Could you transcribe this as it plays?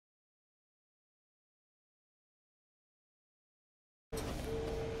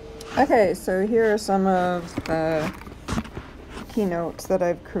Okay, so here are some of the keynotes that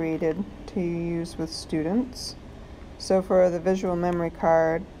I've created to use with students. So for the visual memory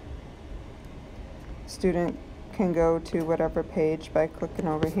card, student can go to whatever page by clicking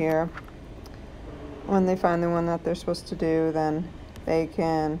over here. When they find the one that they're supposed to do, then they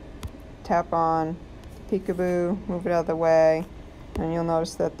can tap on peekaboo, move it out of the way, and you'll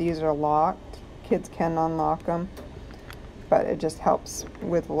notice that these are locked. Kids can unlock them, but it just helps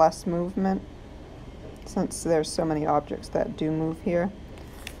with less movement since there's so many objects that do move here.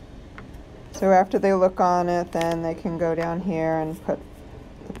 So after they look on it, then they can go down here and put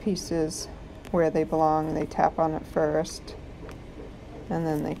the pieces where they belong. They tap on it first, and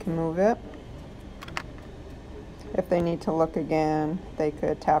then they can move it. If they need to look again, they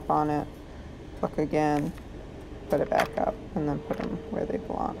could tap on it, look again, put it back up, and then put them where they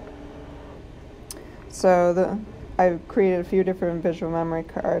belong. So I've created a few different visual memory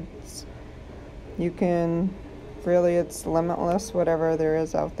cards. You can, really it's limitless, whatever there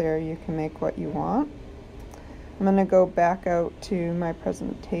is out there, you can make what you want. I'm going to go back out to my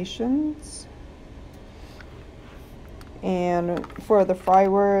presentations. And for the fry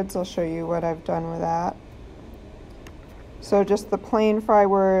words, I'll show you what I've done with that. So just the plain fry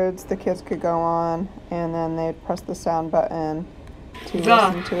words, the kids could go on, and then they'd press the sound button to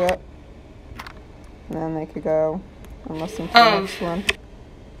listen to it. And then they could go and listen to the next one.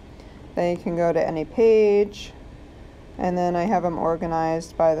 They can go to any page, and then I have them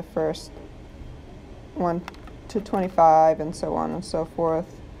organized by the first 1 to 25 and so on and so forth.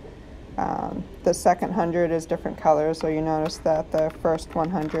 The second 100 is different colors, so you notice that the first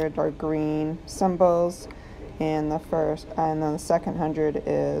 100 are green symbols, and then the second 100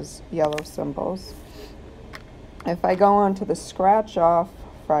 is yellow symbols. If I go on to the scratch off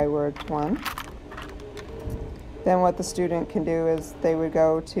fry words one, then what the student can do is they would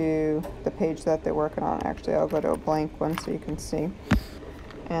go to the page that they're working on. Actually, I'll go to a blank one so you can see.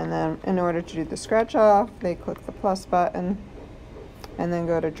 And then in order to do the scratch off, they click the plus button and then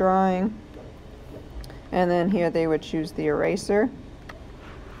go to drawing. And then here they would choose the eraser,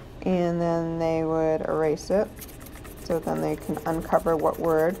 and then they would erase it. So then they can uncover what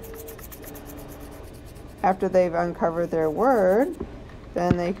word. After they've uncovered their word,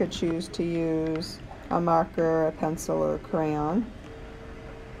 then they could choose to use a marker, a pencil, or a crayon,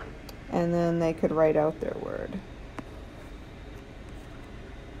 and then they could write out their word.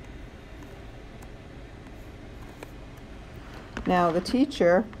 Now the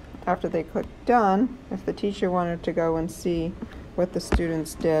teacher, after they click done, if the teacher wanted to go and see what the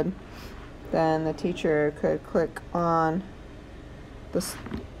students did, then the teacher could click on the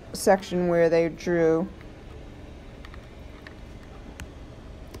section where they drew,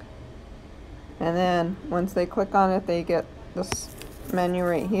 and then once they click on it, they get this menu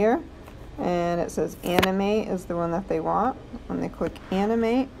right here, and it says animate is the one that they want. When they click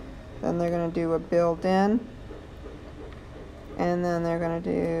animate, then they're going to do a build in, and then they're going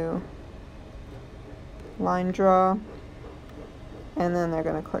to do line draw, and then they're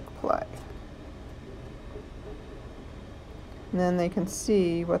going to click play. And then they can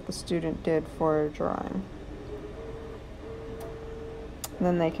see what the student did for drawing. And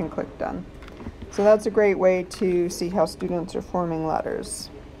then they can click done. So that's a great way to see how students are forming letters.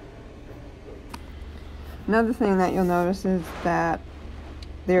 Another thing that you'll notice is that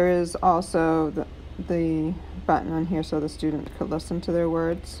there is also the button on here so the student could listen to their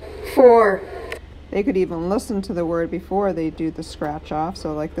words. 4. They could even listen to the word before they do the scratch off.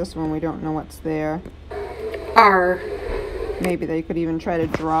 So like this one, we don't know what's there. R. Maybe they could even try to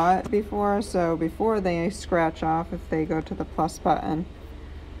draw it before. So before they scratch off, if they go to the plus button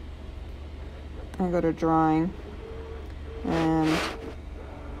and go to drawing, and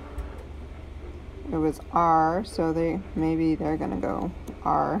it was R, so maybe they're gonna go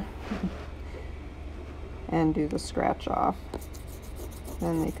R and do the scratch off.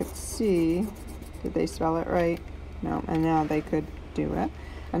 Then they could see, did they spell it right? No, and now they could do it.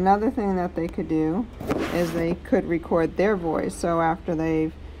 Another thing that they could do is they could record their voice. So after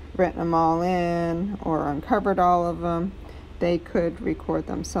they've written them all in or uncovered all of them, they could record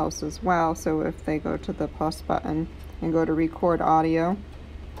themselves as well. So if they go to the plus button and go to record audio,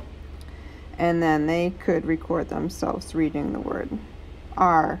 and then they could record themselves reading the word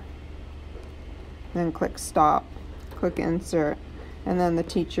R. Then click stop, click insert, and then the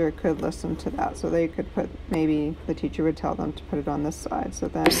teacher could listen to that. So they could put, maybe the teacher would tell them to put it on this side. So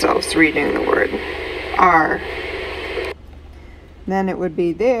then themselves reading the word R. Then it would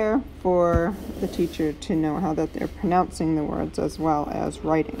be there for the teacher to know how that they're pronouncing the words as well as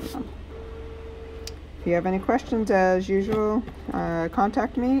writing them. If you have any questions, as usual,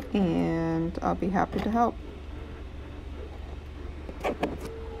 contact me and I'll be happy to help.